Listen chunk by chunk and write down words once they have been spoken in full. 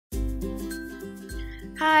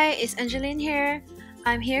Hi, it's Angeline here.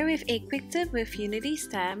 I'm here with a quick tip with Unity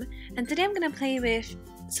stamp, and today I'm gonna play with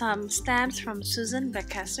some stamps from Susan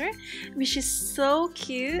Beckesser, which is so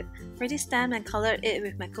cute. Already stamped and colored it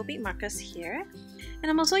with my Copic markers here.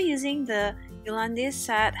 And I'm also using the Yolande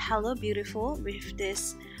set Hello Beautiful with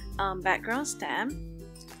this background stamp.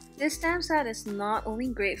 This stamp set is not only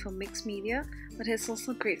great for mixed media, but it's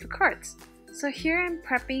also great for cards. So here I'm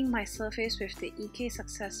prepping my surface with the EK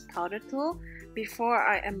Success powder tool before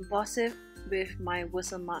I emboss it with my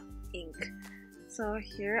watermark ink. So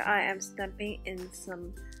here I am stamping in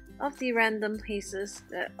some of the random places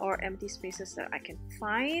or empty spaces that I can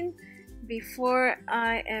find before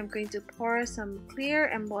I am going to pour some clear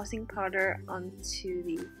embossing powder onto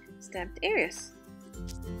the stamped areas.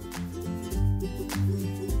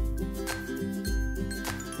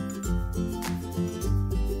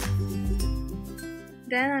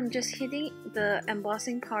 Then I'm just hitting the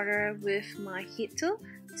embossing powder with my heat tool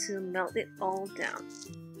to melt it all down.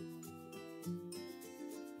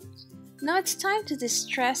 Now it's time to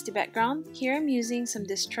distress the background. Here I'm using some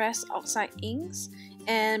distressed Oxide inks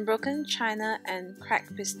and broken china and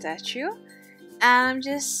cracked pistachio. And I'm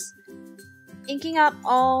just inking up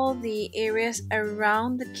all the areas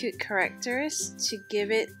around the cute characters to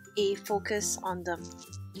give it a focus on them.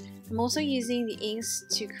 I'm also using the inks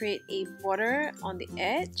to create a border on the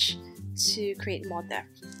edge to create more depth.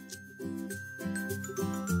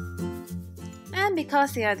 And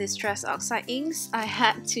because they are distressed Oxide inks, I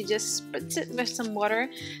had to just spritz it with some water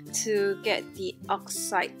to get the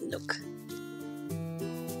Oxide look.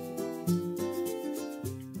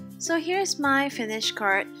 So here's my finished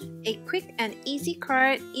card. A quick and easy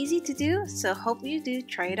card, easy to do, so hope you do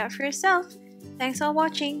try it out for yourself. Thanks for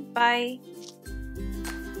watching, bye!